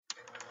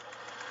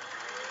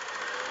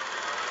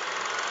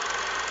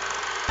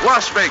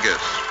Las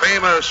Vegas,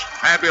 famous,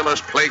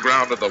 fabulous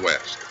playground of the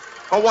West.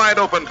 A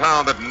wide-open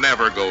town that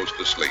never goes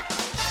to sleep.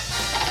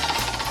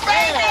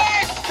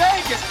 Vegas!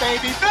 Vegas,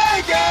 baby,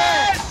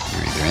 Vegas!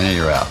 You're either in or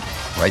you're out.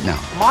 Right now.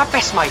 My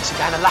best mates are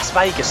going to Las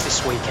Vegas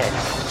this weekend.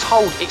 I'm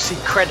told it's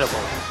incredible.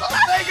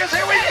 Vegas,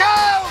 here we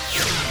go!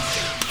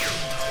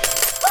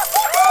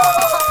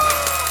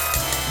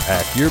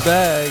 Pack your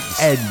bags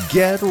and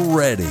get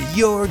ready.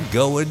 You're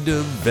going to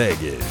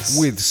Vegas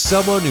with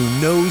someone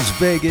who knows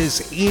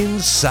Vegas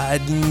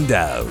inside and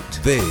out.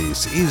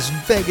 This is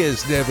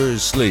Vegas Never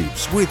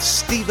Sleeps with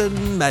Stephen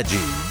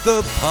Maggi,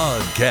 the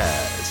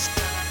podcast.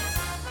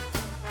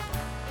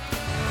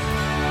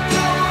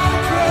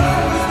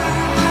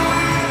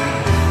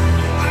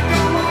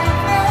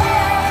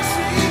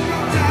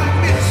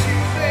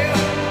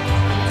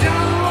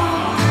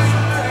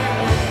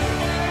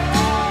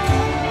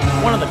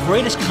 One of the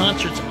greatest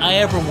concerts I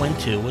ever went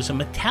to was a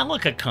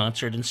Metallica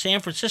concert in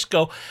San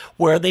Francisco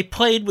where they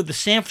played with the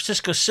San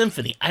Francisco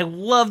Symphony. I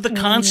love the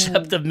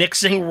concept of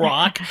mixing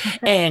rock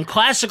and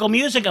classical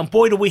music, and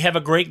boy, do we have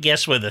a great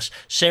guest with us.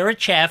 Sarah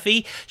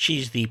Chaffee,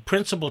 she's the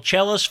principal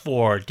cellist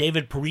for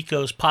David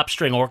Perico's Pop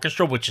String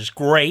Orchestra, which is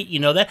great, you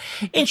know that,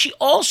 and she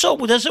also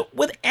does it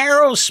with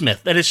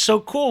Aerosmith. That is so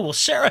cool. Well,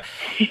 Sarah,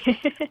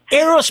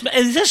 Aerosmith,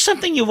 is this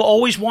something you've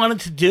always wanted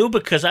to do?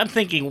 Because I'm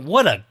thinking,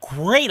 what a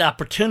great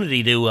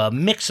opportunity to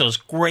mix those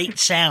great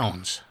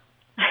sounds.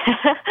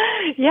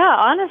 Yeah,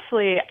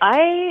 honestly,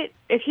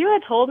 if you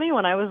had told me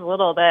when I was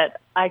little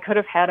that I could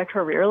have had a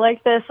career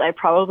like this, I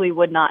probably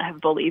would not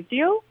have believed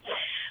you.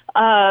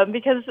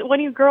 Because when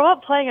you grow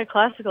up playing a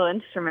classical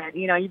instrument,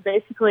 you know, you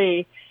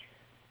basically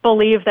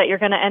believe that you're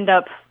going to end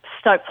up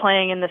stuck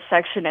playing in this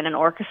section in an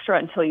orchestra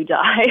until you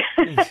die.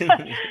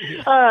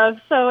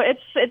 So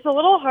it's a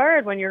little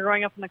hard when you're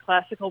growing up in the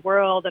classical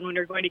world and when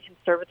you're going to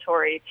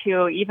conservatory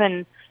to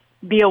even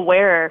be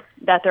aware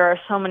that there are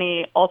so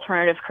many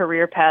alternative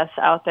career paths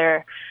out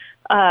there.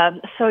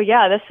 So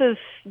yeah, this is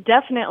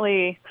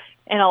definitely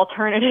an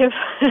alternative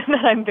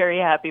that I'm very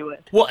happy with.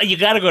 Well, you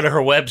got to go to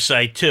her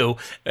website too.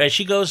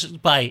 She goes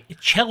by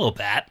Cello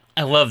Bat.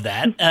 I love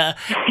that.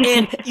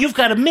 And you've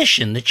got a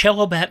mission, the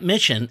Cello Bat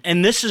mission,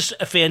 and this is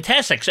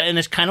fantastic. And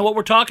it's kind of what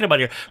we're talking about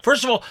here.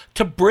 First of all,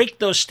 to break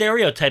those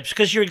stereotypes,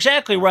 because you're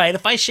exactly right.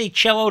 If I say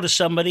cello to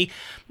somebody,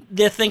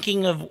 they're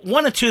thinking of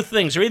one of two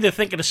things. They're either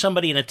thinking of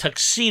somebody in a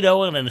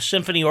tuxedo and in a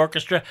symphony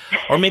orchestra,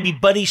 or maybe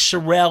Buddy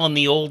Sorrell in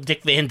the old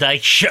Dick Van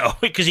Dyke Show,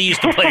 because he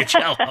used to play a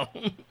cello.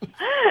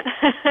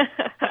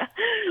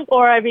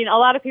 Or, I mean, a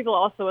lot of people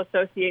also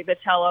associate the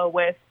cello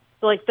with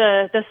like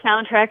the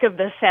soundtrack of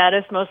the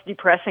saddest, most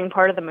depressing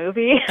part of the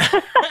movie.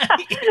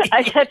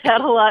 I get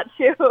that a lot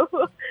too.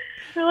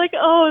 They're like,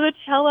 oh, the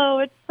cello,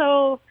 it's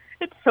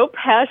so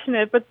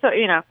passionate, but so,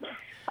 you know.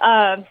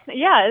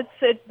 Yeah,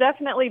 it's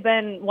definitely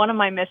been one of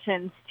my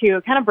missions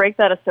to kind of break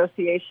that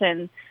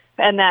association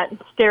and that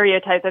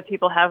stereotype that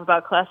people have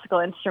about classical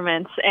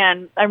instruments.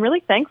 And I'm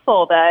really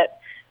thankful that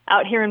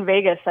out here in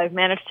Vegas, I've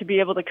managed to be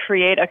able to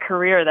create a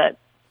career that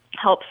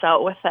helps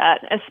out with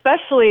that,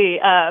 especially,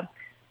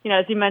 you know,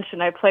 as you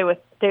mentioned, I play with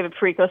David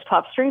Perico's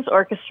Pop Strings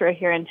Orchestra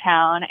here in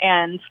town,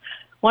 and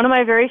one of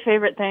my very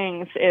favorite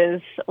things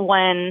is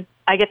when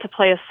I get to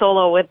play a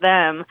solo with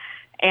them,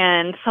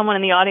 and someone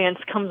in the audience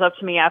comes up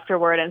to me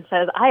afterward and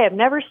says, I have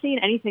never seen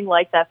anything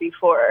like that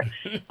before.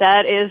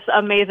 That is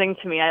amazing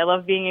to me. I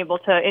love being able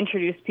to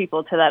introduce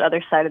people to that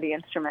other side of the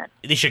instrument.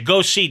 They should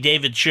go see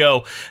David's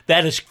show.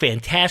 That is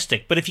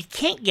fantastic. But if you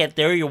can't get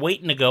there, you're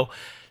waiting to go,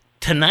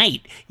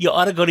 tonight, you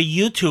ought to go to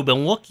YouTube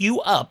and look you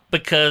up,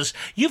 because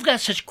you've got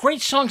such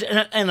great songs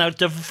and a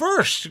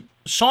diverse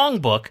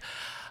songbook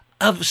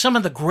of some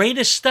of the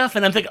greatest stuff.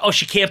 And I'm thinking, oh,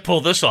 she can't pull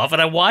this off. And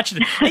I watched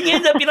it. And you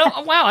end up, you know,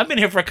 oh, wow, I've been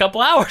here for a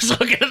couple hours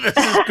looking at this.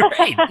 This is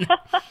great.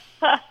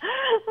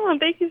 Oh,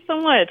 thank you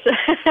so much.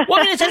 Well,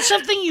 I mean, is that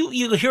something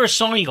you hear a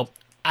song and you go,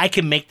 I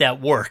can make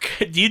that work?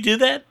 Do you do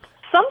that?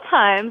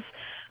 Sometimes.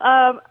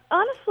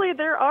 Honestly,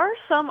 there are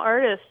some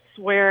artists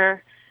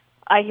where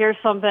I hear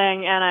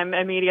something and I'm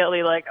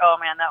immediately like, oh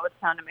man, that would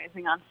sound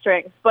amazing on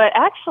strings. But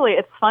actually,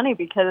 it's funny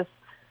because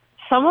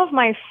some of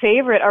my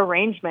favorite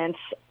arrangements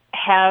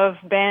have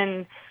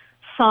been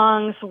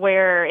songs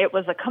where it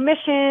was a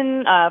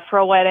commission for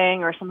a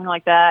wedding or something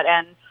like that.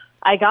 And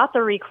I got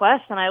the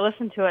request and I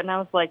listened to it and I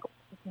was like,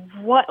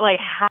 what, like,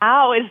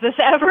 how is this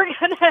ever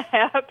going to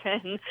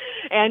happen?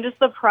 And just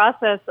the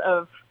process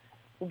of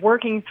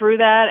working through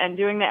that and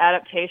doing the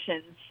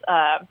adaptations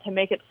to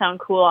make it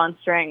sound cool on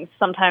strings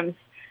sometimes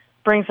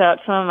brings out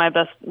some of my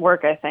best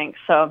work, I think.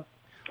 So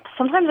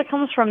sometimes it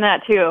comes from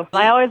that, too.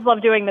 I always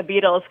love doing the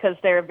Beatles because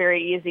they're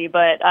very easy.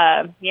 But,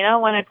 you know,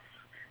 when it's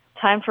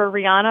time for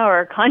Rihanna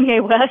or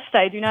Kanye West,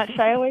 I do not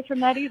shy away from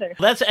that either.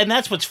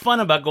 That's what's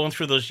fun about going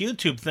through those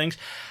YouTube things.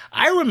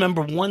 I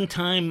remember one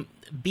time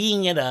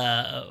being at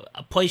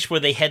a place where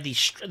they had the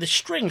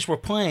strings were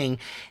playing,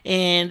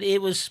 and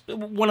it was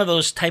one of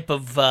those type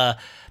of...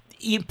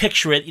 you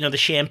picture it, you know, the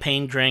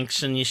champagne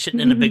drinks, and you're sitting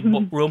in a big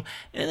room,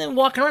 and then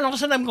walking around, all of a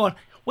sudden I'm going,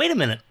 wait a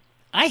minute,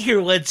 I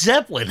hear Led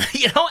Zeppelin,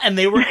 you know, and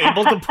they were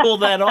able to pull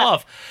that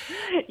off.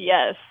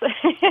 Yes.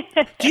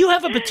 Do you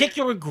have a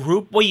particular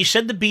group? Well, you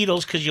said the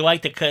Beatles because you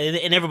like the,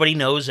 and everybody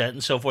knows that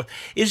and so forth.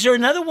 Is there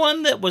another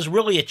one that was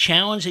really a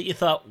challenge that you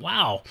thought,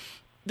 wow,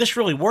 this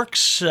really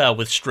works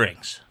with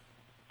strings?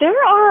 There's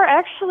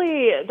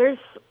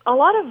a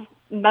lot of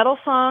metal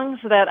songs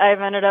that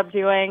I've ended up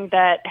doing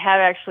that have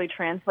actually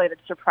translated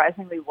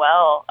surprisingly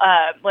well.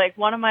 Like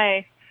one of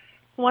my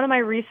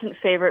recent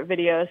favorite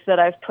videos that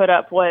I've put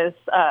up was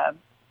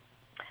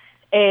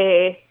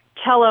a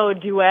cello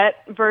duet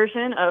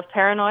version of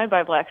Paranoid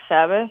by Black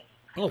Sabbath.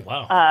 Oh,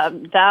 wow.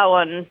 That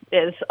one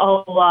is a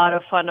lot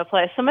of fun to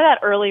play. Some of that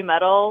early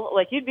metal,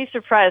 like you'd be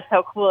surprised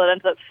how cool it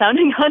ends up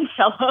sounding on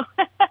cello.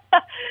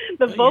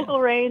 The vocal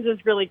range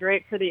is really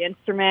great for the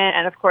instrument,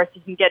 and of course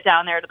you can get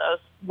down there to those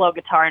low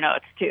guitar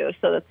notes too,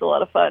 so that's a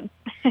lot of fun.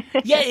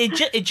 Yeah,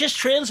 it just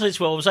translates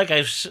well. It was like I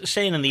was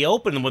saying in the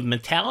open with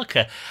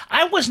Metallica.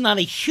 I was not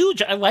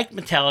I liked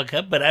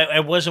Metallica, but I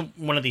wasn't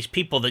one of these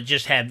people that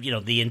just had,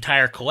 the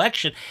entire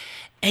collection.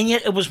 And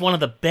yet it was one of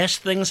the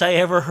best things I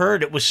ever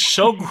heard. It was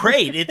so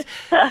great.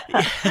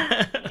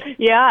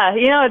 Yeah,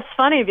 it's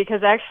funny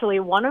because actually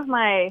one of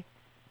my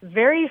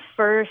very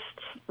first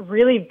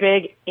really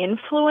big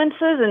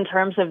influences in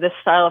terms of this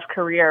style of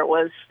career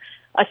was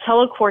a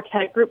cello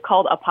quartet group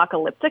called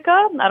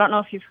Apocalyptica. I don't know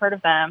if you've heard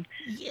of them.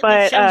 Yeah,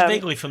 but it sounds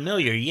vaguely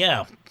familiar,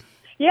 yeah.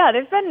 Yeah,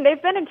 they've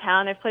been in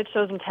town. They've played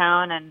shows in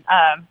town, and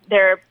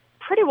they're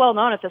pretty well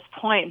known at this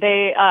point.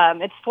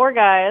 It's 4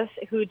 guys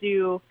who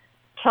do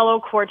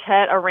cello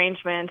quartet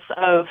arrangements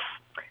of,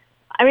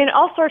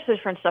 all sorts of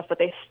different stuff, but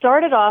they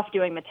started off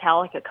doing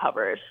Metallica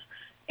covers.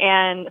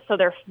 And so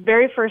their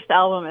very first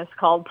album is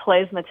called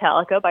Plays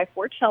Metallica by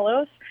 4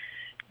 cellos.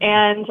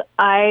 And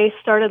I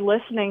started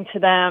listening to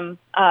them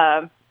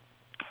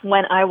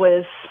when I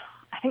was,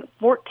 I think,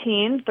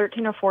 13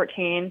 or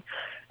 14.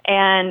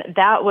 And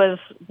that was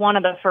one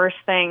of the first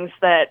things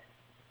that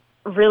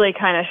really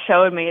kind of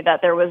showed me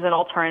that there was an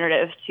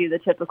alternative to the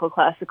typical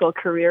classical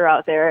career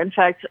out there. In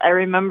fact, I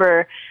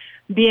remember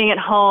being at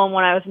home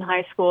when I was in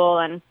high school,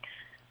 and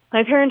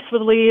my parents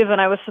would leave, and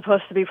I was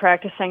supposed to be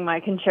practicing my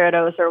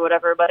concertos or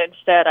whatever, but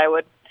instead I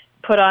would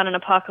put on an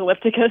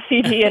Apocalyptica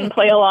CD and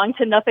play along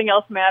to Nothing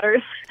Else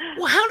Matters.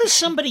 Well, how does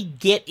somebody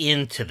get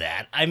into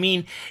that?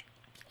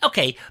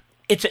 Okay,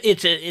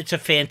 it's a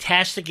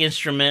fantastic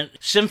instrument.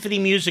 Symphony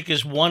music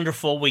is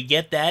wonderful. We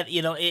get that,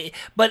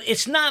 but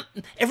it's not.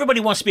 Everybody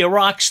wants to be a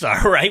rock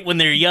star, right? When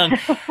they're young.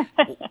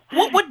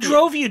 What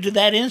drove you to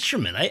that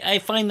instrument? I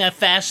find that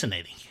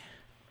fascinating.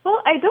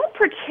 Well, I don't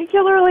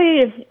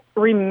particularly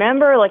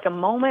remember a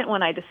moment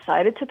when I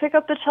decided to pick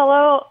up the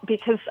cello,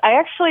 because I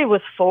actually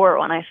was 4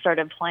 when I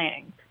started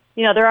playing.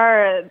 There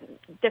are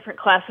different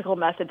classical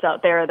methods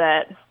out there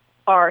that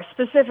are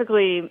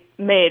specifically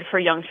made for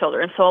young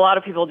children, so a lot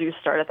of people do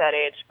start at that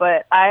age.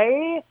 But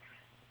I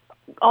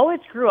always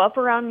grew up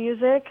around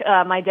music.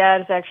 My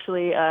dad is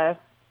actually a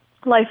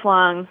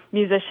lifelong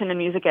musician and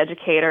music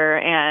educator,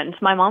 and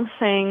my mom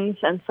sings,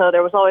 and so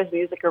there was always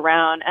music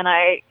around. And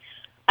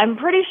I'm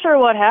pretty sure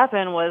what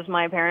happened was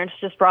my parents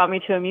just brought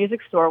me to a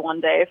music store one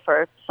day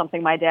for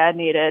something my dad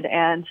needed,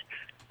 and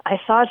I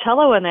saw a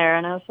cello in there,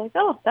 and I was like,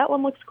 oh, that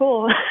one looks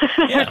cool.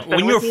 Yeah,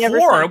 when you were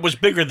 4, it was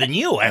bigger than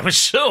you, I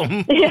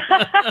assume.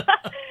 Yeah.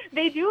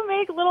 They do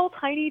make little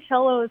tiny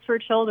cellos for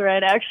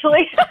children,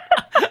 actually.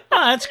 Oh,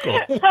 that's cool.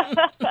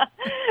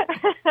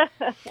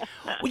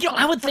 Well,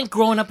 I would think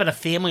growing up in a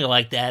family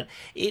like that,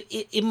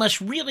 it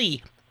must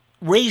really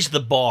raise the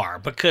bar,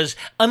 because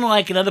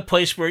unlike another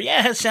place where,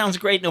 it sounds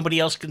great, nobody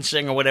else can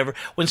sing or whatever,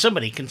 when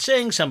somebody can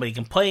sing, somebody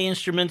can play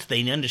instruments,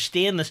 they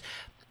understand this,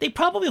 they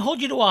probably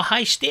hold you to a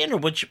high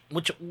standard, which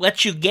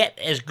lets you get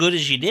as good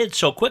as you did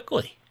so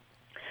quickly.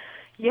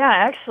 Yeah,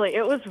 actually,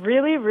 it was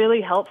really, really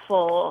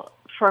helpful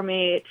for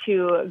me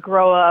to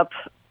grow up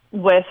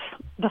with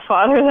the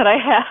father that I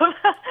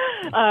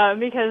have,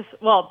 because,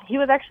 he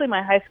was actually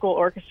my high school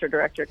orchestra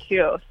director,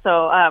 too.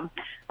 So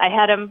I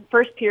had him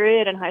first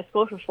period in high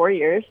school for 4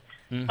 years.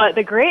 But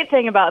the great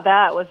thing about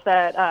that was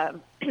that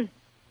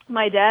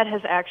my dad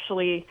has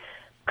actually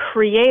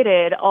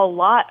created a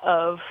lot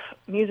of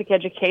music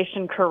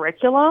education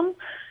curriculum.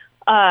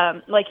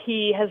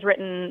 He has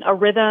written a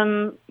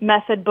rhythm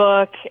method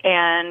book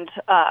and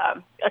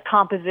a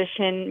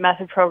composition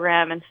method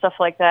program and stuff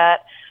like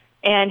that.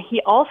 And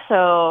he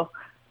also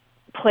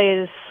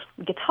plays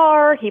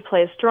guitar, he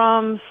plays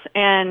drums,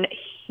 and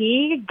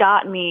he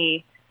got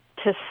me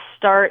to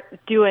start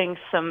doing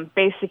some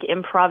basic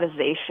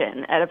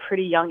improvisation at a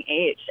pretty young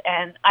age.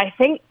 And I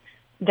think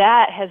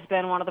that has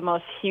been one of the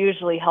most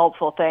hugely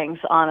helpful things,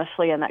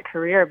 honestly, in that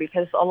career,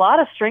 because a lot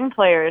of string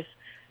players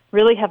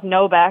really have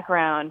no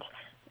background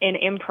in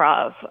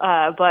improv,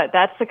 but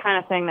that's the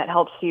kind of thing that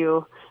helps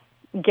you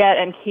get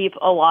and keep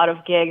a lot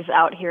of gigs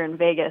out here in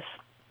Vegas.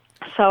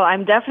 So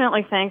I'm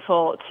definitely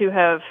thankful to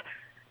have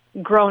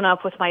grown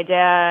up with my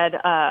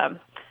dad,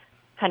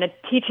 kind of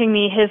teaching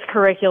me his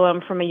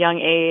curriculum from a young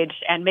age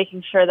and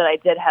making sure that I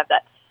did have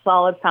that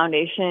solid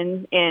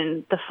foundation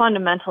in the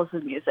fundamentals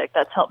of music.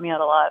 That's helped me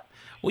out a lot.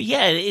 Well,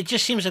 yeah, it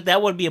just seems like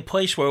that would be a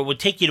place where it would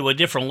take you to a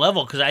different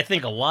level, because I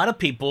think a lot of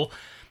people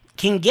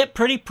can get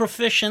pretty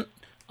proficient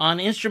on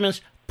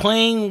instruments,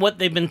 playing what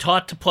they've been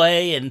taught to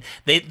play, and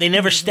they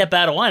never step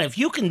out of line. If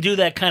you can do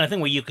that kind of thing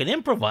where you can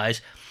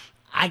improvise,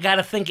 I got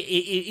to think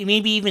it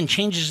maybe even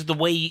changes the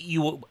way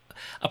you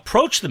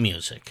approach the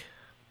music.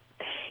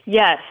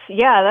 Yes,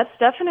 yeah, that's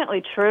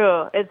definitely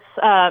true. It's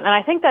and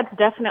I think that's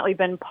definitely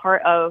been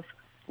part of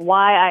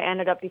why I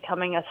ended up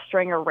becoming a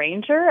string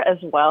arranger as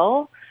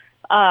well.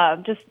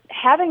 Just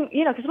having,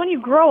 because when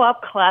you grow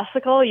up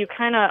classical, you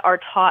kind of are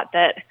taught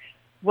that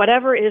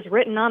whatever is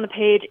written on the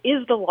page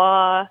is the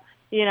law.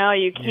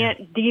 You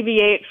can't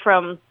deviate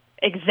from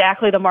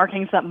exactly the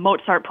markings that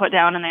Mozart put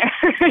down in there.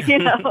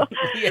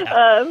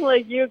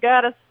 Like you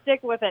gotta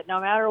stick with it no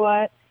matter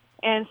what.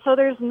 And so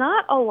there's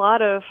not a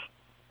lot of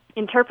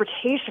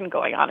interpretation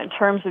going on in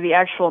terms of the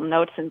actual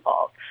notes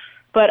involved.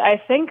 But I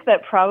think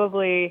that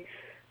probably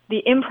the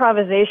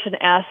improvisation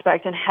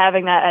aspect and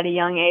having that at a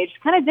young age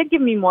kind of did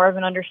give me more of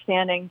an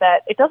understanding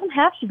that it doesn't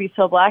have to be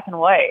so black and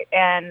white,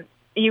 and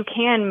you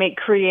can make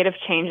creative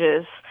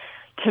changes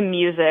to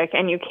music,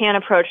 and you can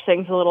approach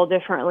things a little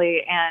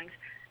differently, and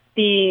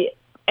the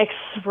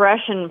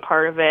expression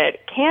part of it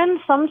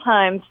can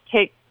sometimes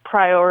take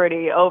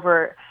priority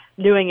over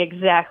doing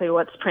exactly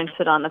what's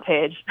printed on the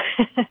page.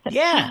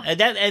 Yeah,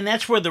 and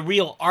that's where the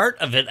real art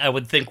of it, I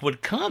would think,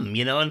 would come,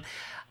 and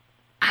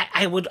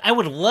I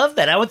would love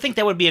that. I would think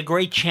that would be a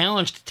great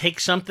challenge to take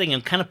something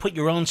and kind of put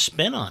your own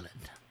spin on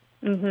it.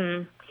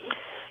 Mm-hmm.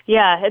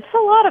 Yeah, it's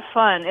a lot of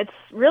fun. It's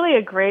really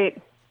a great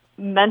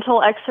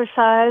mental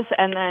exercise,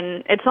 and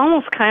then it's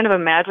almost kind of a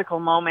magical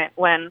moment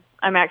when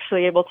I'm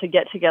actually able to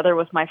get together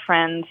with my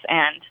friends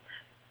and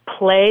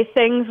play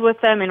things with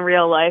them in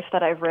real life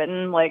that I've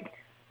written. Like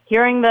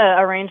hearing the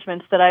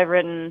arrangements that I've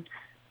written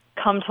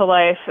come to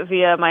life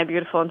via my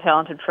beautiful and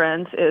talented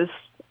friends is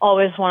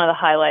always one of the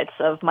highlights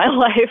of my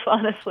life,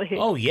 honestly.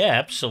 Oh yeah,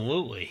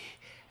 absolutely.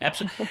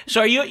 Absolutely.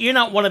 So you're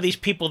not one of these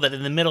people that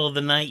in the middle of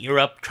the night you're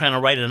up trying to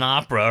write an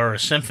opera or a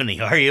symphony,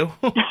 are you?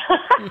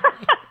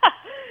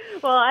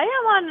 Well, I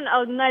am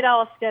on a night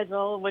owl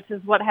schedule, which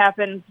is what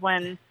happens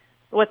when,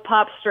 with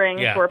Pop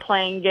Strings, we're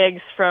playing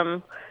gigs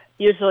from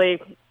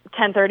usually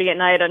 10:30 at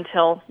night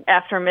until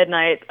after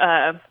midnight,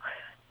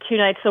 2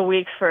 nights a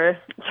week for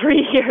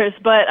 3 years.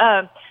 But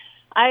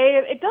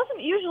it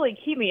doesn't usually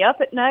keep me up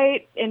at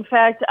night. In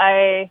fact,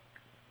 I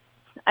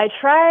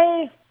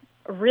try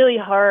really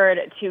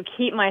hard to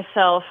keep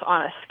myself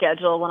on a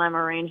schedule when I'm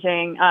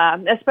arranging,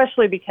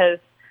 especially because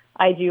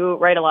I do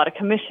write a lot of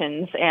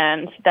commissions,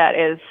 and that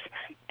is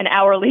an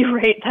hourly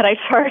rate that I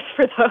charge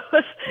for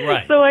those.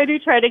 Right. So I do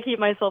try to keep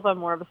myself on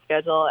more of a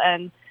schedule.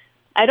 And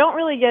I don't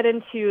really get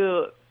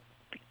into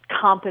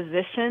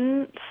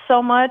composition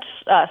so much.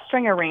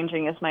 String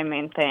arranging is my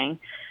main thing.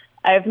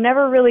 I've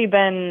never really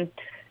been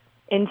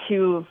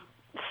into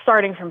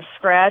starting from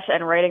scratch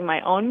and writing my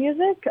own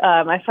music.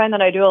 I find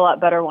that I do a lot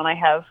better when I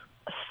have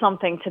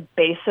something to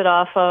base it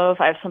off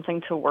of. I have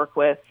something to work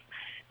with.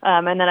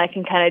 And then I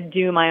can kind of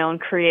do my own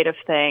creative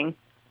thing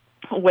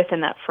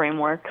within that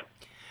framework.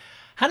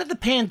 How did the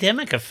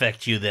pandemic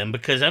affect you then?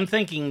 Because I'm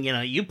thinking,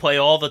 you play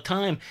all the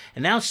time,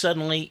 and now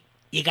suddenly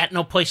you got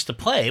no place to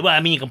play. Well, I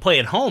mean, you can play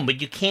at home, but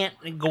you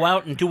can't go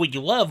out and do what you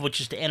love, which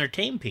is to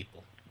entertain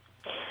people.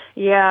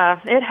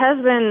 Yeah, it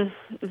has been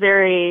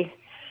very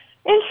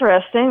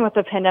interesting with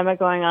the pandemic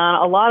going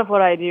on. A lot of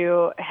what I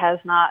do has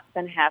not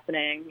been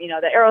happening.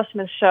 The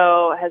Aerosmith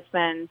show has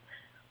been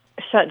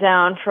shut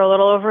down for a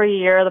little over a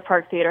year. The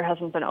Park Theater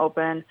hasn't been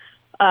open.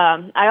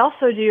 I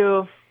also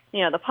do,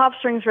 the Pop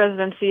Strings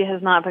residency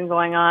has not been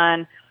going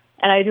on,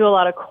 and I do a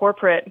lot of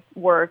corporate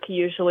work.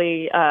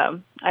 Usually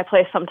I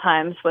play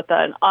sometimes with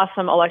an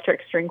awesome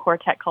electric string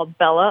quartet called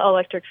Bella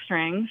Electric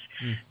Strings.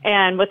 Mm-hmm.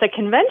 And with the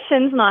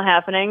conventions not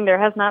happening, there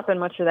has not been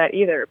much of that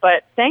either.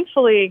 But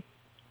thankfully,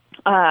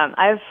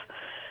 I've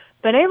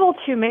been able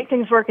to make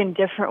things work in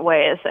different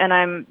ways, and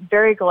I'm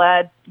very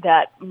glad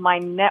that my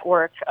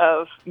network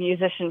of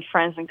musician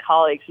friends and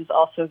colleagues is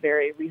also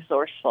very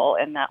resourceful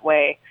in that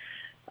way.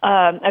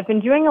 I've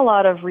been doing a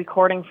lot of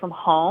recording from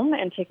home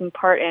and taking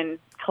part in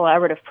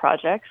collaborative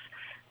projects.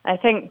 I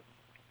think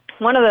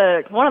one of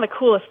the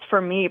coolest for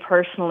me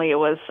personally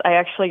was I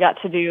actually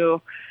got to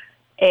do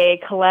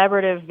a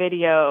collaborative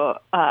video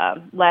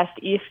last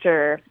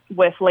Easter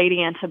with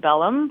Lady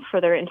Antebellum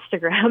for their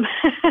Instagram.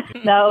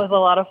 That was a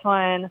lot of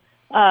fun.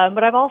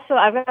 But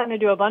I've gotten to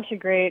do a bunch of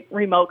great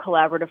remote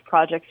collaborative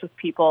projects with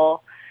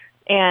people,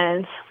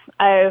 and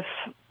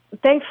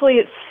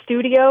thankfully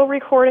studio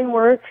recording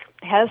work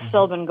has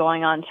still been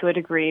going on to a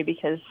degree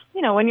because,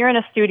 when you're in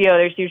a studio,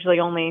 there's usually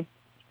only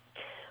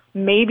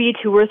maybe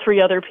 2 or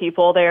 3 other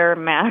people there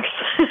max,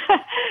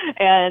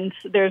 and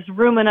there's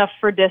room enough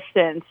for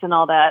distance and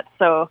all that.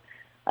 So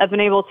I've been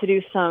able to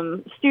do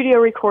some studio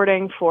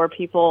recording for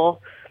people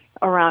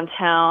around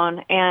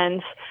town,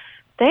 and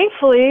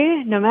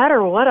Thankfully, no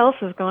matter what else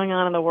is going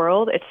on in the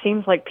world, it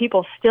seems like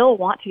people still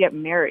want to get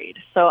married.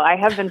 So I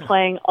have been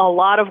playing a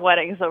lot of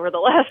weddings over the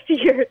last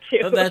year or two.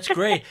 Oh, that's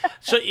great.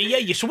 So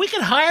so we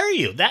can hire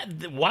you.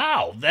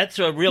 Wow, that's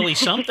really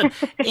something.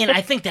 And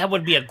I think that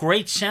would be a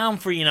great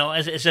sound for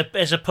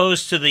as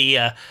opposed to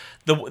the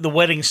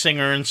wedding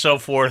singer and so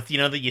forth.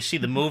 That you see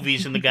the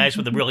movies and the guys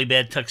with the really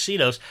bad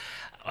tuxedos.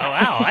 Oh,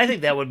 wow, I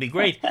think that would be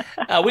great.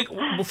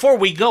 Before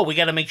we go, we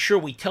got to make sure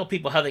we tell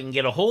people how they can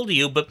get a hold of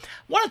you. But I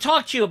want to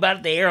talk to you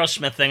about the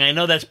Aerosmith thing. I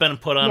know that's been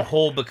put on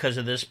hold because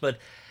of this, but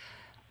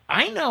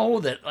I know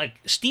that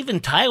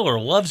Steven Tyler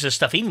loves this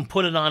stuff. He even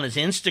put it on his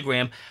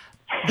Instagram.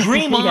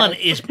 Dream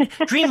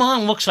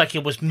On looks like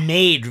it was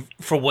made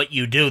for what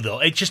you do,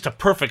 though. It's just a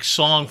perfect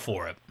song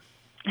for it.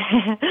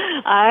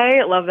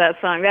 I love that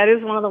song. That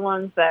is one of the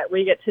ones that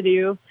we get to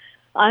do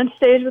on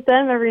stage with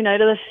them every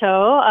night of the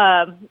show.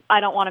 I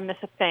Don't Want to Miss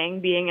a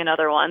Thing being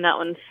another one. That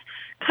one's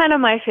kind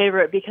of my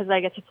favorite because I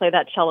get to play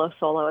that cello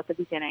solo at the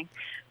beginning.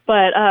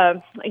 But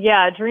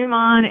Dream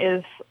On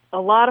is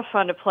a lot of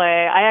fun to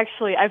play.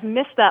 I've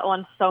missed that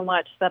one so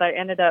much that I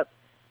ended up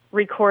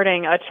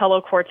recording a cello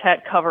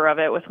quartet cover of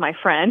it with my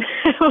friend,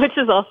 which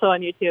is also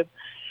on YouTube.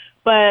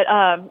 But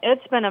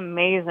it's been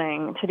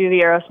amazing to do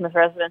the Aerosmith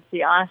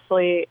residency.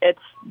 Honestly,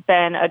 it's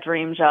been a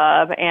dream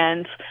job,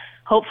 and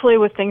hopefully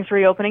with things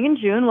reopening in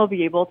June, we'll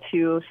be able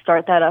to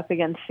start that up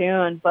again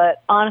soon.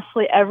 But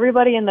honestly,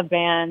 everybody in the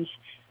band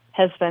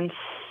has been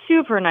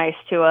super nice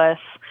to us.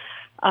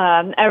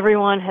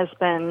 Everyone has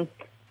been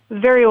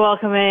very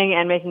welcoming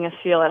and making us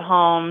feel at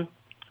home.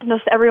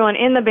 Just everyone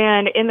in the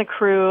band, in the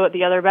crew,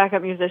 the other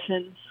backup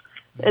musicians.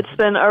 It's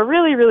been a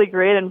really, really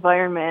great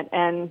environment,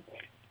 and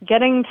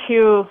getting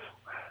to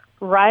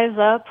rise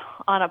up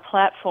on a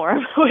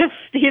platform with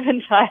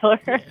Steven Tyler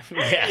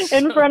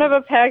in front of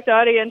a packed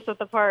audience at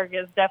the park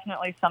is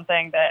definitely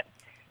something that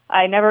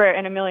I never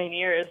in a million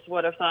years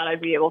would have thought I'd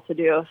be able to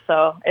do.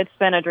 So it's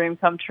been a dream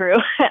come true.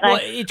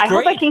 And I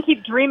hope I can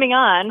keep dreaming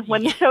on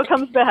when the show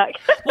comes back.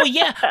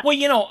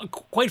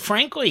 Quite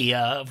frankly,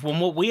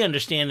 from what we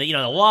understand,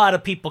 a lot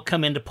of people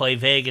come in to play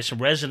Vegas, and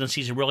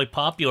residencies are really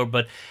popular,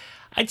 but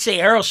I'd say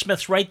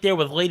Aerosmith's right there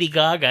with Lady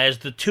Gaga as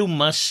the two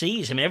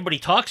must-sees. I mean, everybody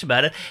talks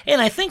about it, and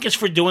I think it's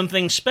for doing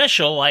things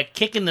special, like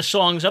kicking the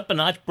songs up a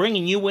notch,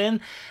 bringing you in,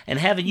 and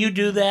having you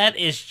do that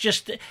is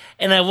just...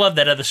 And I love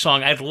that other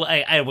song.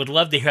 I would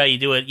love to hear how you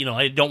do it.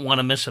 I Don't Want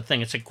to Miss a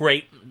Thing. It's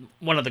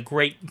one of the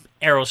great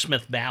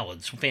Aerosmith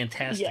ballads.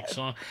 Fantastic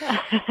song.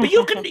 But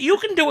you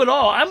can do it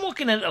all. I'm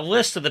looking at a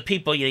list of the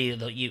people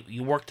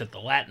you worked at the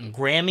Latin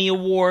Grammy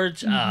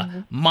Awards,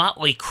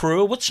 Motley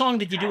Crue. What song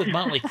did you do with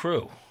Motley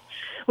Crue?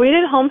 We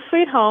did Home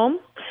Sweet Home.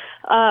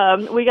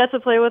 We got to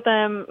play with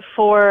them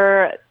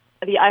for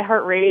the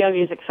iHeartRadio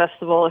Music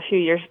Festival a few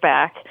years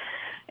back.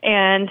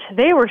 And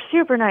they were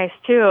super nice,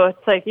 too.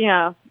 It's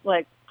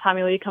like,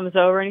 Tommy Lee comes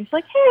over and he's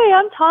like, "Hey,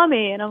 I'm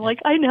Tommy." And I'm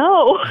like, "I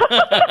know."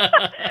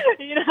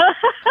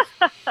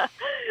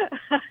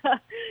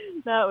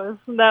 That was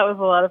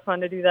a lot of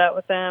fun to do that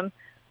with them.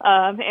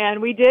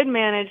 And we did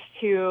manage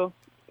to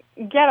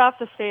get off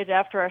the stage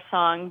after our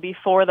song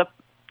before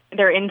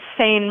their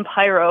insane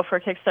pyro for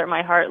Kickstart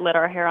My Heart lit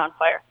our hair on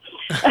fire.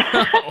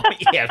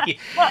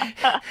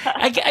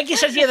 I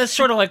guess that's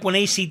sort of like when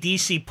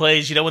AC/DC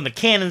plays, when the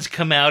cannons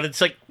come out, it's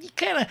like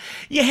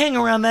you hang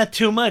around that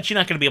too much, you're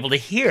not going to be able to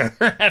hear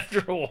after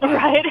a while.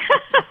 Right.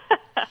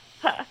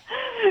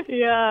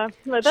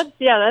 But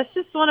that's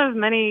just one of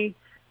many.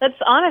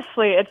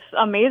 It's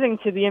amazing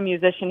to be a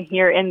musician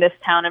here in this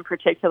town in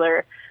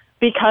particular,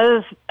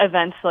 because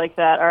events like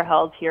that are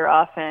held here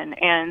often,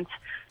 and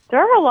there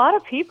are a lot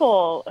of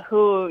people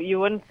who you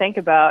wouldn't think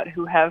about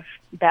who have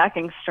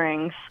backing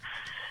strings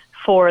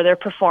for their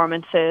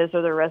performances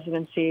or their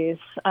residencies.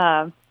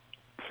 And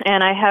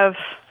I have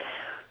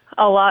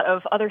a lot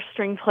of other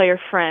string player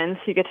friends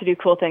who get to do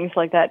cool things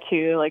like that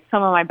too. Like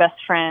some of my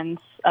best friends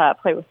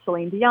play with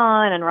Celine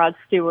Dion and Rod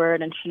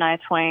Stewart and Shania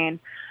Twain.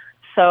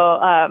 So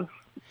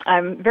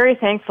I'm very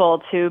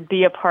thankful to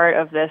be a part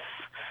of this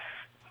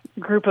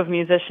group of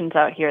musicians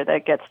out here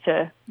that gets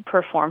to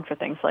perform for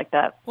things like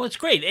that. Well, it's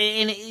great.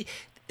 And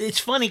it's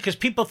funny because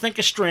people think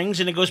of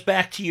strings and it goes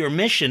back to your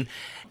mission.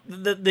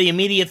 The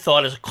immediate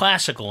thought is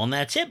classical and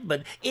that's it,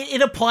 but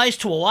it applies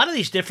to a lot of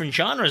these different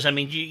genres. I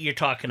mean, you're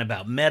talking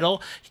about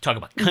metal, you talk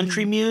about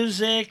country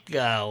music,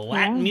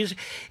 Latin music.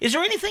 Is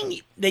there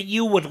anything that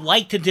you would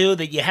like to do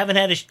that you haven't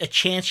had a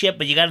chance yet,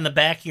 but you got in the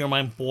back of your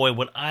mind, boy,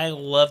 would I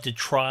love to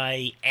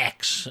try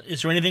X?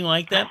 Is there anything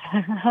like that?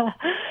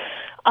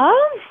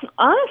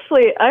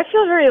 Honestly, I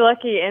feel very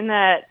lucky in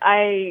that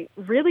I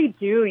really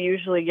do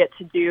usually get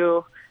to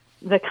do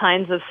the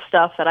kinds of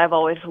stuff that I've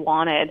always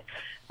wanted.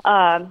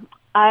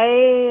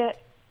 I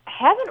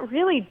haven't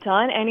really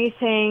done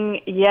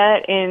anything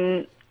yet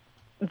in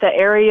the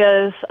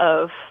areas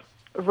of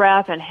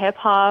rap and hip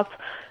hop,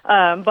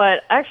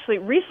 but actually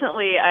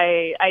recently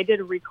I did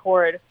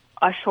record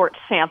a short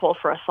sample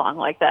for a song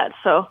like that.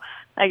 So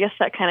I guess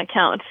that kind of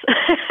counts.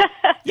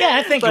 Yeah,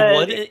 I think it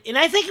would. And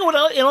I think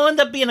it'll end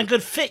up being a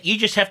good fit. You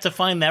just have to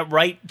find that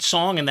right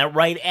song and that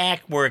right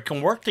act where it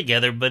can work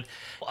together. But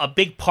a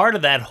big part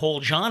of that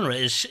whole genre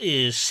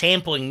is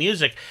sampling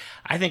music.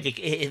 I think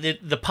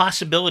the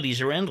possibilities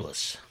are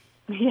endless.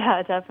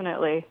 Yeah,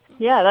 definitely.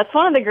 Yeah, that's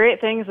one of the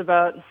great things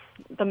about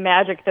the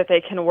magic that they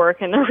can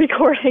work in the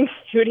recording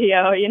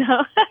studio, you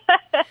know.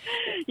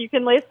 You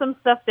can lay some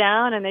stuff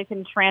down and they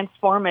can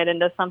transform it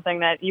into something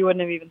that you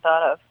wouldn't have even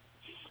thought of.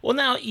 Well,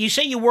 now, you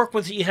say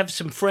you have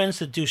some friends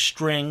that do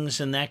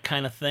strings and that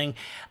kind of thing.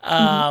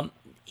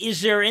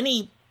 Is there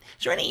any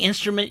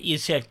instrument you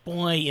say,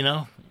 boy, you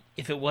know,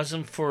 if it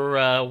wasn't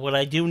for what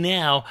I do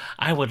now,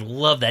 I would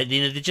love that.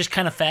 You know, it just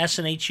kind of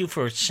fascinates you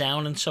for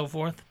sound and so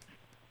forth?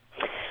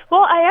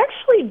 Well, I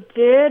actually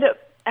did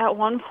at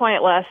one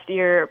point last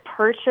year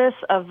purchase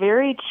a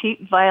very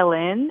cheap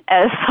violin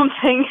as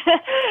something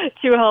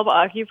to help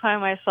occupy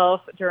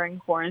myself during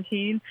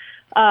quarantine.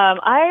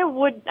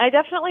 I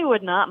definitely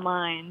would not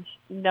mind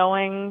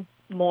knowing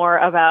more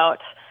about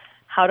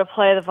how to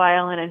play the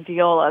violin and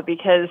viola,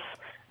 because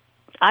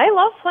I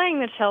love playing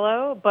the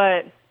cello,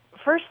 but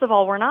first of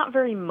all, we're not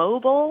very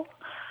mobile.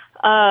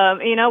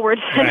 You know, we're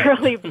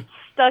generally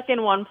stuck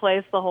in one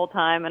place the whole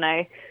time, and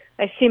I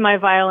see my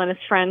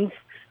violinist friends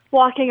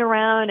walking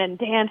around and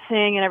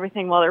dancing and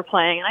everything while they're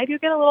playing, and I do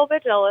get a little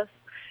bit jealous.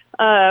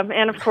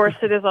 And of course,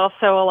 it is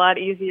also a lot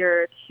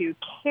easier to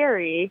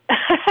carry.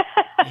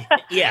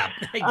 Yeah,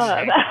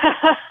 exactly.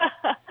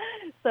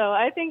 So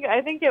I think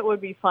it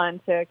would be fun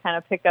to kind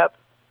of pick up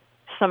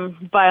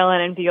some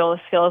violin and viola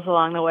skills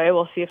along the way.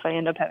 We'll see if I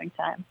end up having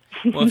time.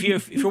 Well,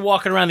 if you're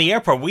walking around the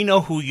airport, we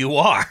know who you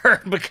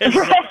are because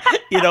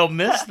you don't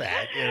miss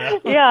that. You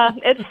know? Yeah,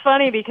 it's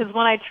funny because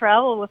when I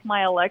travel with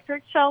my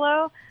electric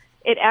cello,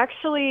 it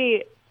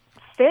actually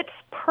fits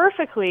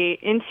perfectly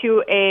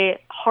into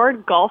a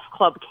hard golf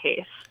club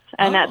case,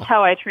 and that's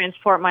how I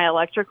transport my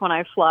electric when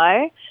I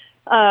fly.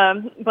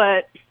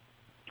 But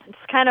it's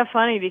kind of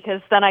funny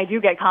because then I do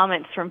get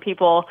comments from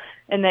people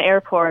in the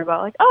airport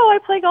about like, oh,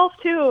 I play golf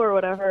too, or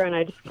whatever, and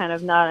I just kind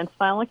of nod and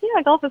smile like,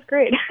 yeah, golf is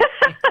great.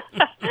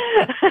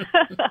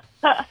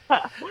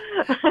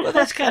 Well,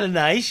 that's kind of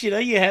nice. You know,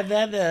 you have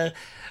that.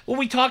 Well,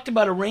 we talked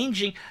about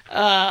arranging.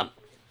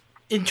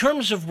 In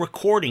terms of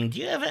recording, do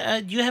you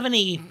have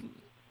any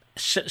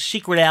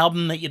secret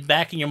album that you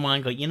back in your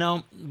mind go, you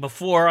know,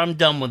 before I'm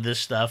done with this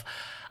stuff,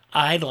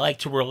 I'd like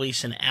to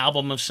release an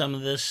album of some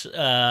of this?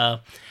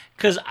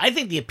 Because I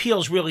think the appeal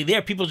is really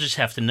there. People just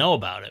have to know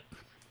about it.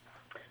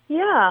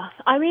 Yeah.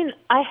 I mean,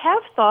 I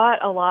have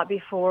thought a lot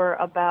before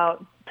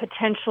about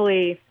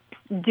potentially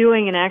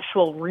doing an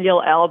actual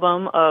real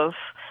album of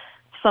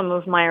some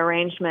of my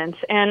arrangements.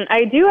 And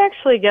I do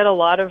actually get a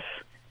lot of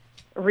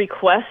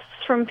requests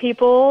from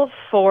people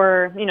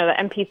for, you know, the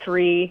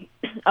MP3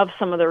 of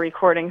some of the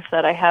recordings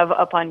that I have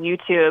up on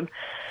YouTube.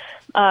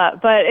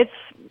 But it's,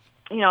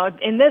 you know,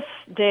 in this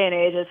day and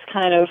age, it's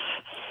kind of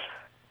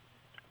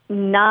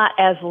not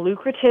as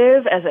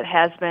lucrative as it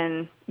has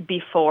been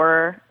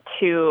before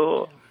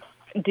to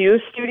do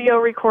studio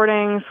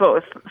recordings, but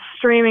with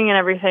streaming and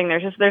everything,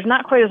 there's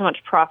not quite as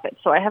much profit.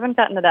 So I haven't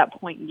gotten to that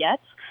point yet.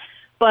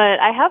 But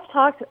I have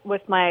talked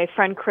with my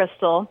friend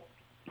Crystal.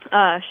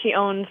 She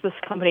owns this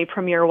company,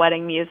 Premier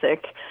Wedding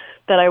Music,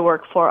 that I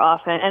work for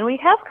often. And we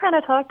have kind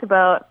of talked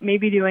about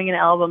maybe doing an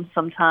album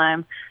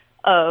sometime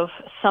of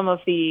some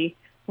of the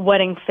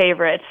wedding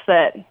favorites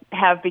that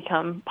have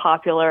become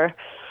popular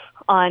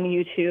on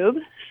YouTube.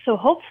 So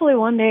hopefully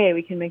one day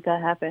we can make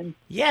that happen.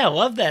 Yeah, I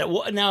love that.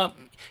 Now,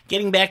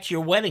 getting back to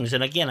your weddings,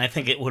 and again, I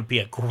think it would be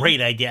a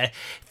great idea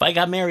if I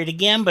got married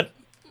again, but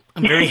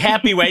I'm very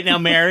happy right now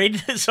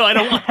married, so I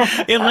don't want,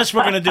 unless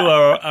we're going to do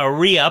a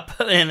re-up,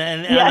 and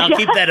I'll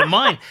keep that in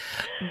mind.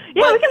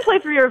 Yeah, but we can play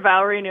through your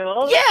vow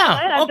renewal. Yeah,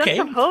 I've okay.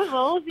 done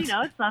proposals, you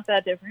know, it's not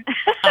that different.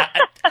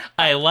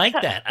 I like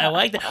that. I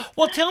like that.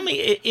 Well, tell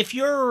me, if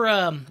you're...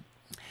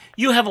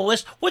 you have a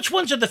list. Which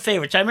ones are the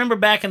favorites? I remember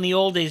back in the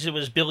old days, it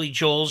was Billy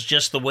Joel's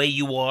 "Just the Way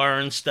You Are"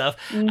 and stuff.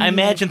 I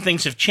imagine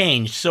things have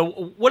changed.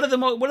 So, what are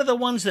the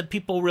ones that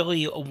people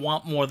really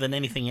want more than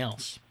anything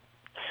else?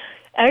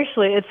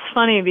 Actually, it's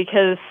funny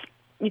because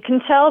you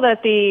can tell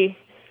that the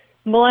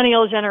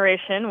millennial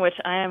generation, which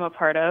I am a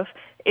part of,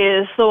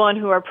 is the one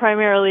who are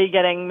primarily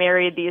getting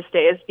married these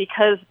days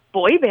because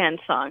boy band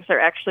songs are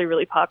actually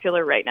really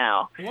popular right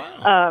now.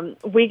 Wow.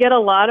 We get a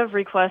lot of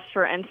requests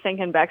for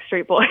NSYNC and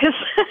Backstreet Boys,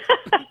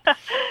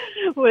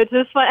 which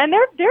is fun. And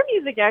their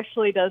music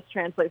actually does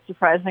translate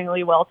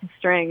surprisingly well to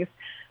strings.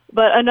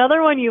 But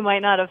another one you might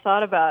not have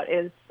thought about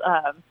is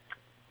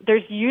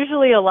there's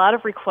usually a lot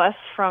of requests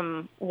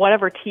from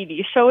whatever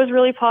TV show is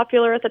really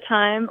popular at the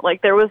time.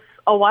 Like there was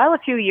a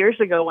few years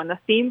ago when the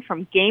theme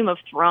from Game of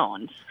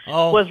Thrones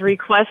was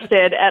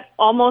requested at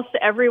almost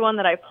everyone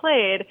that I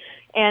played.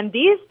 And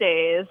these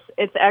days,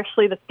 it's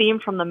actually the theme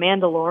from The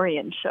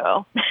Mandalorian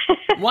show.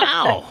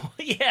 Wow.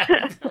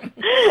 Yeah.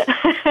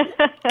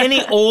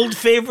 Any old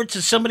favorites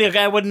of somebody a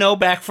guy would know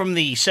back from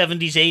the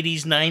 70s,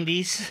 80s,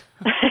 90s?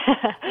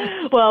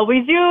 Well,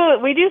 we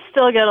do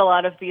still get a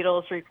lot of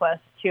Beatles requests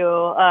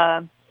too.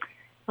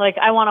 Like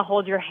I Want to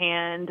Hold Your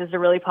Hand is a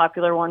really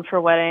popular one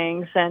for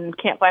weddings, and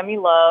Can't Buy Me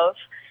Love.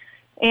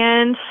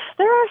 And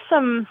there are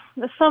some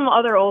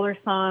other older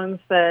songs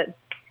that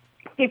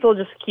people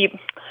just keep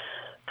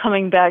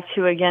coming back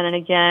to again and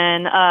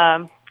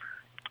again.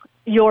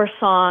 Your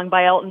Song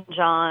by Elton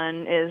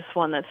John is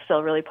one that's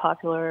still really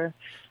popular.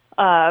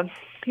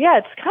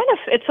 Yeah,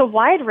 it's a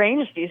wide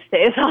range these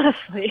days,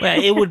 honestly.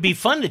 Well, it would be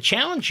fun to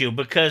challenge you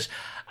because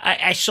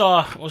I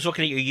was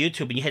looking at your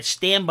YouTube and you had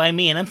Stand By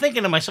Me, and I'm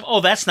thinking to myself, oh,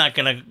 that's not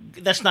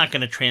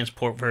gonna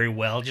transport very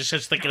well.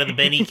 Just thinking of the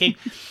Benny King.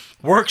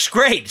 Works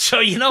great. So,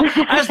 I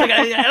was thinking,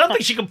 I don't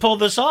think she can pull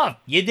this off.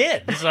 You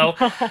did. So,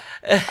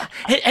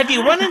 have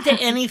you run into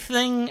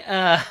anything,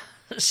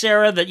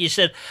 Sarah, that you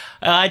said,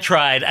 I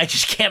tried, I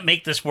just can't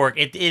make this work.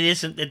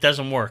 It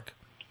doesn't work.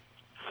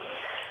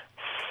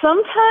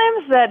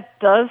 Sometimes that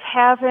does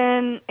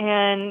happen,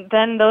 and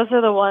then those are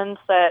the ones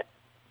that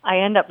I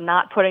end up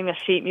not putting the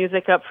sheet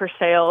music up for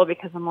sale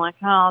because I'm like,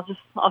 no,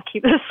 I'll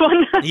keep this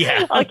one.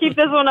 Yeah. I'll keep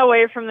this one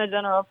away from the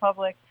general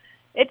public.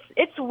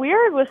 It's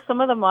weird with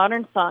some of the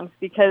modern songs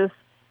because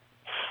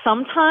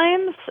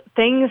sometimes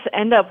things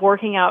end up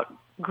working out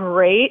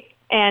great,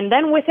 and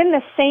then within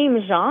the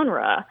same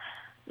genre,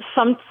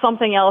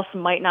 something else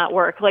might not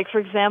work. Like, for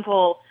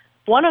example,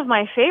 one of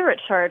my favorite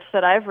charts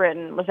that I've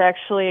written was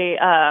actually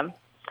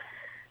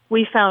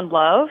We Found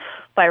Love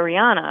by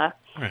Rihanna.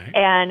 Right.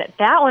 And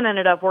that one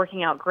ended up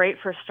working out great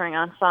for string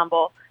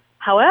ensemble.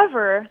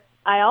 However,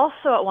 I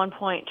also at one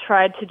point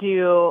tried to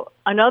do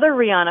another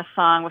Rihanna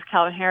song with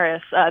Calvin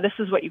Harris, This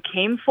Is What You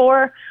Came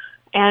For.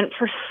 And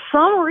for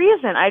some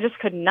reason, I just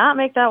could not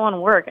make that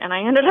one work, and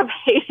I ended up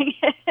hating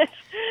it.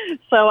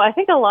 So I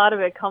think a lot of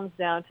it comes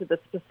down to the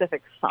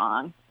specific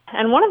song.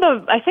 And one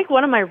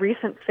of my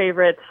recent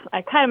favorites,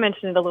 I kind of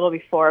mentioned it a little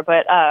before,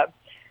 but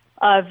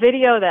a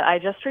video that I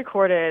just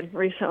recorded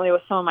recently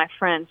with some of my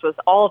friends was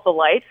All of the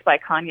Lights by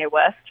Kanye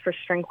West for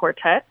string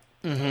quartet.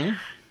 Mm-hmm.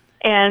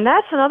 And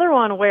that's another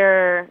one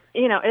where,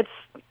 it's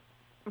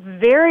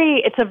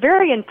a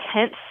very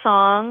intense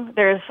song.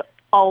 There's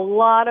a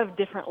lot of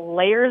different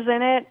layers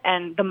in it,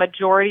 and the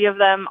majority of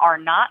them are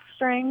not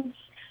strings.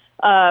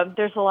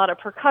 There's a lot of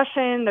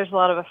percussion, there's a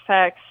lot of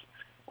effects.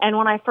 And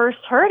when I first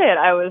heard it,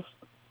 I was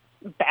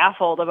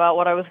baffled about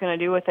what I was going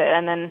to do with it.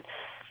 And then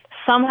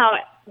somehow,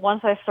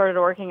 once I started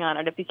working on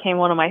it, it became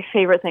one of my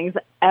favorite things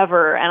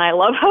ever, and I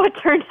love how it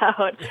turned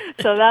out.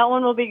 So that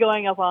one will be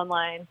going up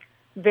online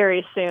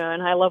very soon.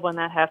 I love when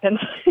that happens.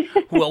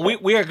 Well,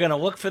 we are going to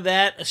look for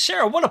that.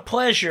 Sarah, what a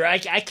pleasure. I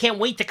can't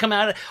wait to come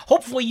out.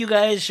 Hopefully you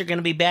guys are going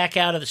to be back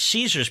out of the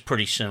Caesars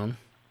pretty soon.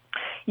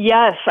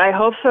 Yes, I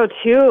hope so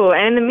too.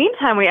 And in the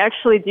meantime, we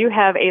actually do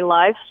have a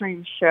live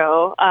stream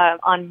show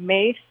on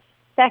May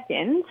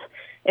 2nd.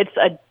 It's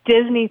a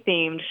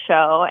Disney-themed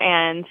show,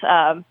 and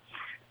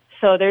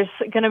so there's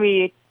going to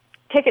be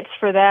tickets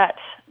for that,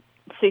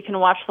 so you can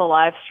watch the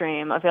live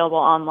stream available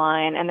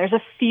online. And there's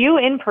a few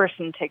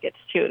in-person tickets,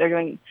 too. They're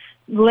doing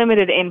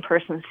limited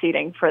in-person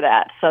seating for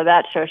that. So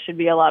that show should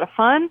be a lot of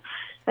fun.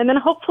 And then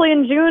hopefully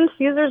in June,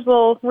 Caesars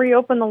will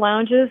reopen the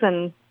lounges,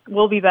 and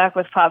we'll be back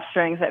with Pop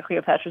Strings at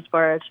Cleopatra's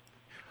Barge.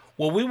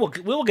 Well, we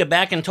will get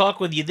back and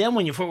talk with you then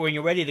when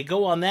you're ready to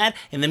go on that.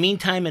 In the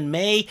meantime, in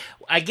May,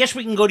 I guess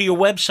we can go to your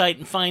website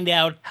and find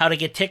out how to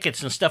get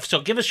tickets and stuff. So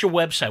give us your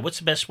website. What's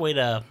the best way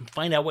to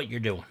find out what you're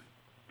doing?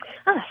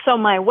 So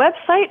my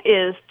website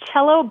is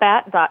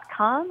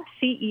cellobat.com,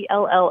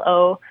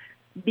 CELLO,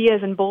 B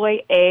as in boy,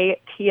 A,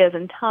 T as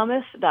in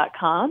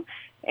Thomas.com.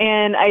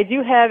 And I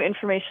do have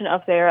information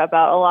up there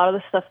about a lot of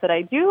the stuff that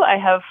I do. I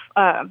have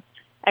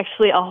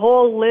actually a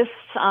whole list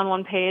on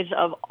one page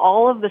of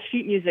all of the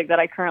sheet music that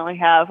I currently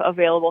have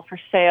available for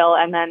sale.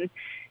 And then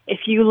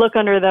if you look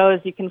under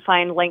those, you can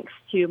find links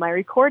to my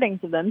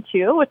recordings of them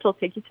too, which will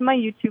take you to my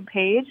YouTube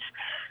page.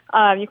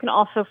 You can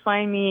also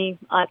find me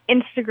on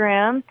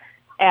Instagram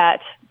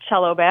at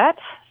cellobat,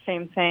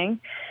 same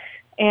thing.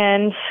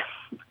 And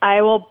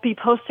I will be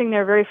posting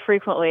there very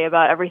frequently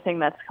about everything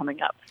that's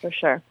coming up, for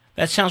sure.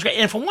 That sounds great.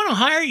 And if I want to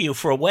hire you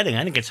for a wedding,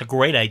 I think it's a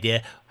great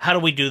idea. How do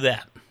we do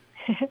that?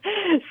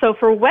 So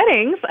for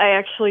weddings, I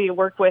actually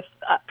work with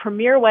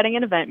Premier Wedding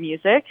and Event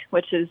Music,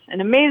 which is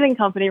an amazing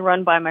company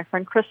run by my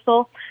friend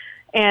Crystal.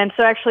 And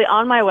so actually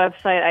on my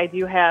website, I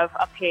do have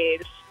a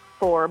page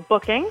for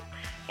booking.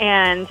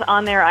 And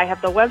on there, I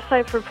have the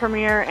website for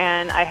Premier,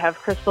 and I have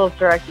Crystal's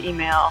direct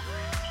email.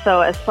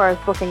 So as far as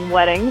booking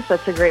weddings,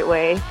 that's a great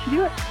way to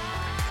do it.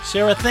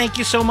 Sarah, thank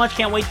you so much.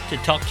 Can't wait to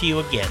talk to you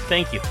again.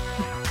 Thank you.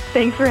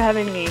 Thanks for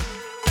having me.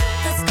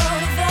 Let's go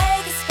to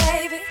Vegas,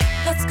 baby.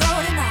 Let's go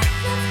tonight.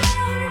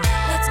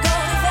 Let's go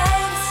to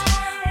Vegas.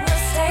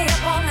 We'll stay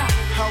up all night.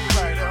 All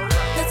right.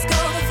 Let's go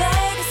to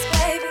Vegas,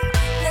 baby.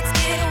 Let's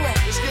get away.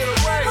 Let's get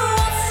away. Who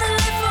wants to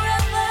live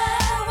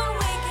forever when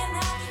we can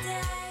have the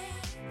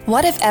day?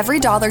 What if every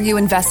dollar you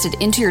invested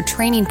into your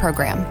training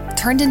program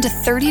turned into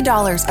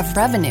 $30 of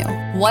revenue?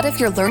 What if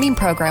your learning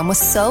program was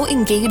so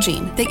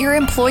engaging that your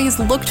employees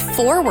looked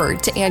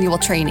forward to annual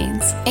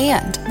trainings?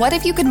 And what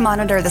if you could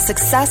monitor the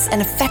success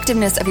and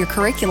effectiveness of your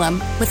curriculum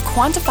with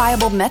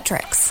quantifiable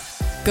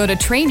metrics? Go to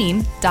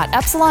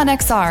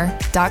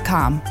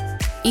training.epsilonxr.com.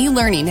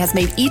 E-learning has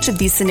made each of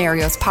these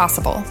scenarios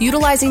possible.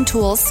 Utilizing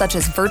tools such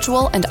as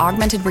virtual and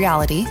augmented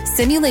reality,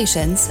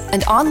 simulations,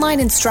 and online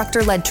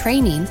instructor-led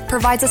training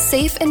provides a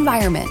safe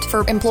environment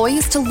for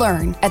employees to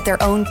learn at their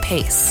own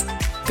pace.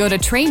 Go to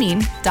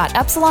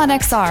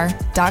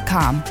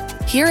training.epsilonxr.com.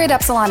 Here at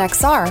Epsilon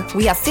XR,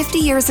 we have 50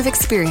 years of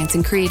experience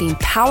in creating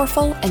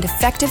powerful and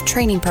effective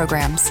training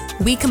programs.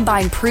 We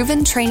combine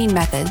proven training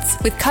methods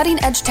with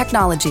cutting-edge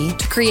technology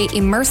to create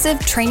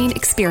immersive training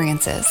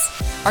experiences.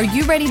 Are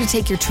you ready to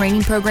take your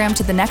training program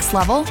to the next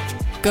level?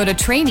 Go to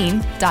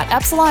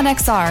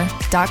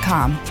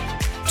training.epsilonxr.com.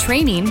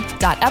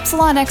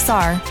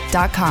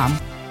 Training.epsilonxr.com.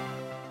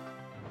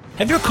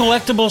 Have your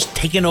collectibles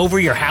taken over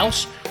your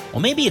house?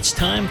 Well, maybe it's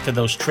time for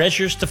those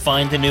treasures to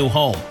find a new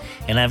home,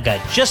 and I've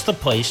got just the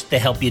place to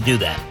help you do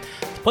that.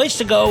 The place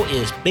to go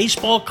is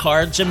Baseball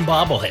Cards and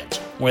Bobbleheads,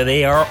 where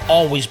they are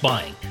always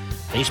buying.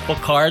 Baseball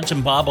Cards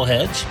and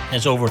Bobbleheads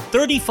has over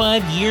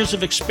 35 years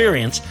of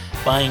experience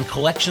buying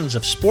collections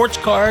of sports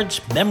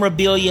cards,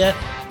 memorabilia,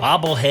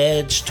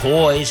 bobbleheads,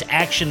 toys,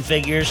 action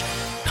figures,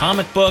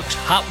 comic books,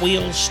 Hot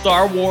Wheels,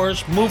 Star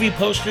Wars, movie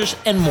posters,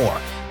 and more.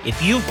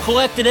 If you've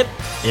collected it,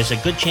 there's a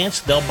good chance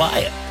they'll buy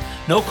it.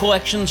 No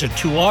collections are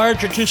too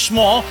large or too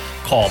small.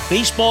 Call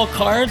Baseball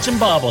Cards and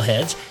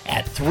Bobbleheads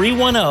at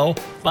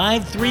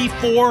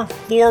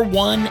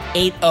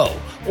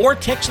 310-534-4180 or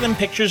text them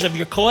pictures of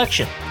your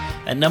collection.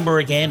 That number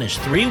again is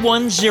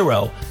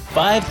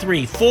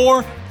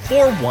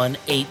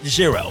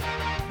 310-534-4180.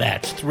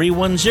 That's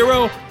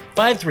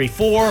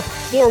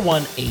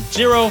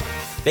 310-534-4180.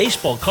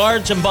 Baseball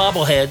Cards and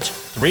Bobbleheads,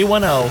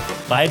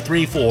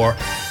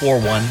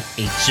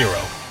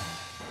 310-534-4180.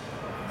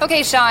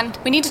 Okay, Sean,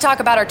 we need to talk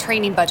about our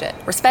training budget.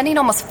 We're spending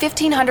almost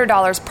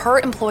 $1,500 per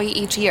employee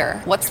each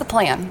year. What's the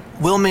plan?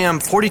 Well, ma'am,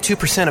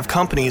 42% of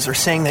companies are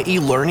saying that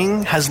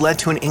e-learning has led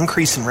to an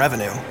increase in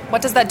revenue.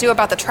 What does that do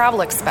about the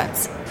travel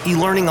expense?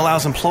 E-learning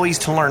allows employees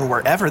to learn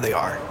wherever they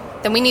are.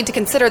 Then we need to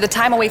consider the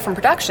time away from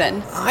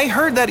production. I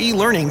heard that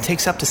e-learning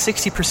takes up to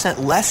 60%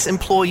 less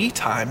employee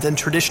time than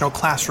traditional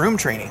classroom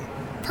training.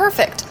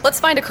 Perfect. Let's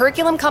find a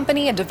curriculum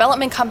company, a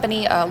development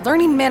company, a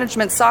learning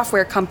management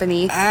software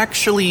company.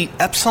 Actually,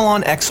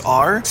 Epsilon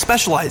XR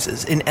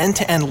specializes in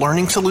end-to-end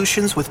learning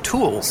solutions with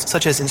tools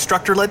such as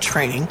instructor-led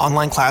training,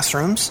 online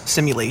classrooms,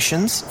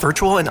 simulations,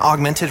 virtual and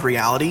augmented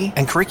reality,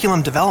 and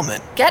curriculum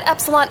development. Get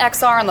Epsilon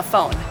XR on the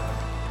phone.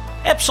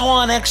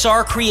 Epsilon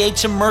XR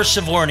creates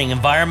immersive learning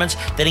environments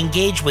that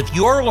engage with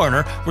your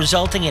learner,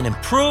 resulting in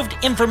improved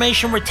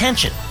information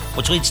retention,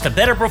 which leads to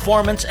better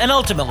performance and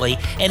ultimately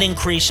an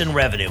increase in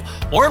revenue.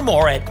 Learn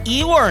more at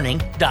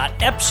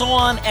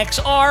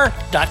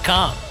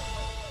elearning.epsilonxr.com.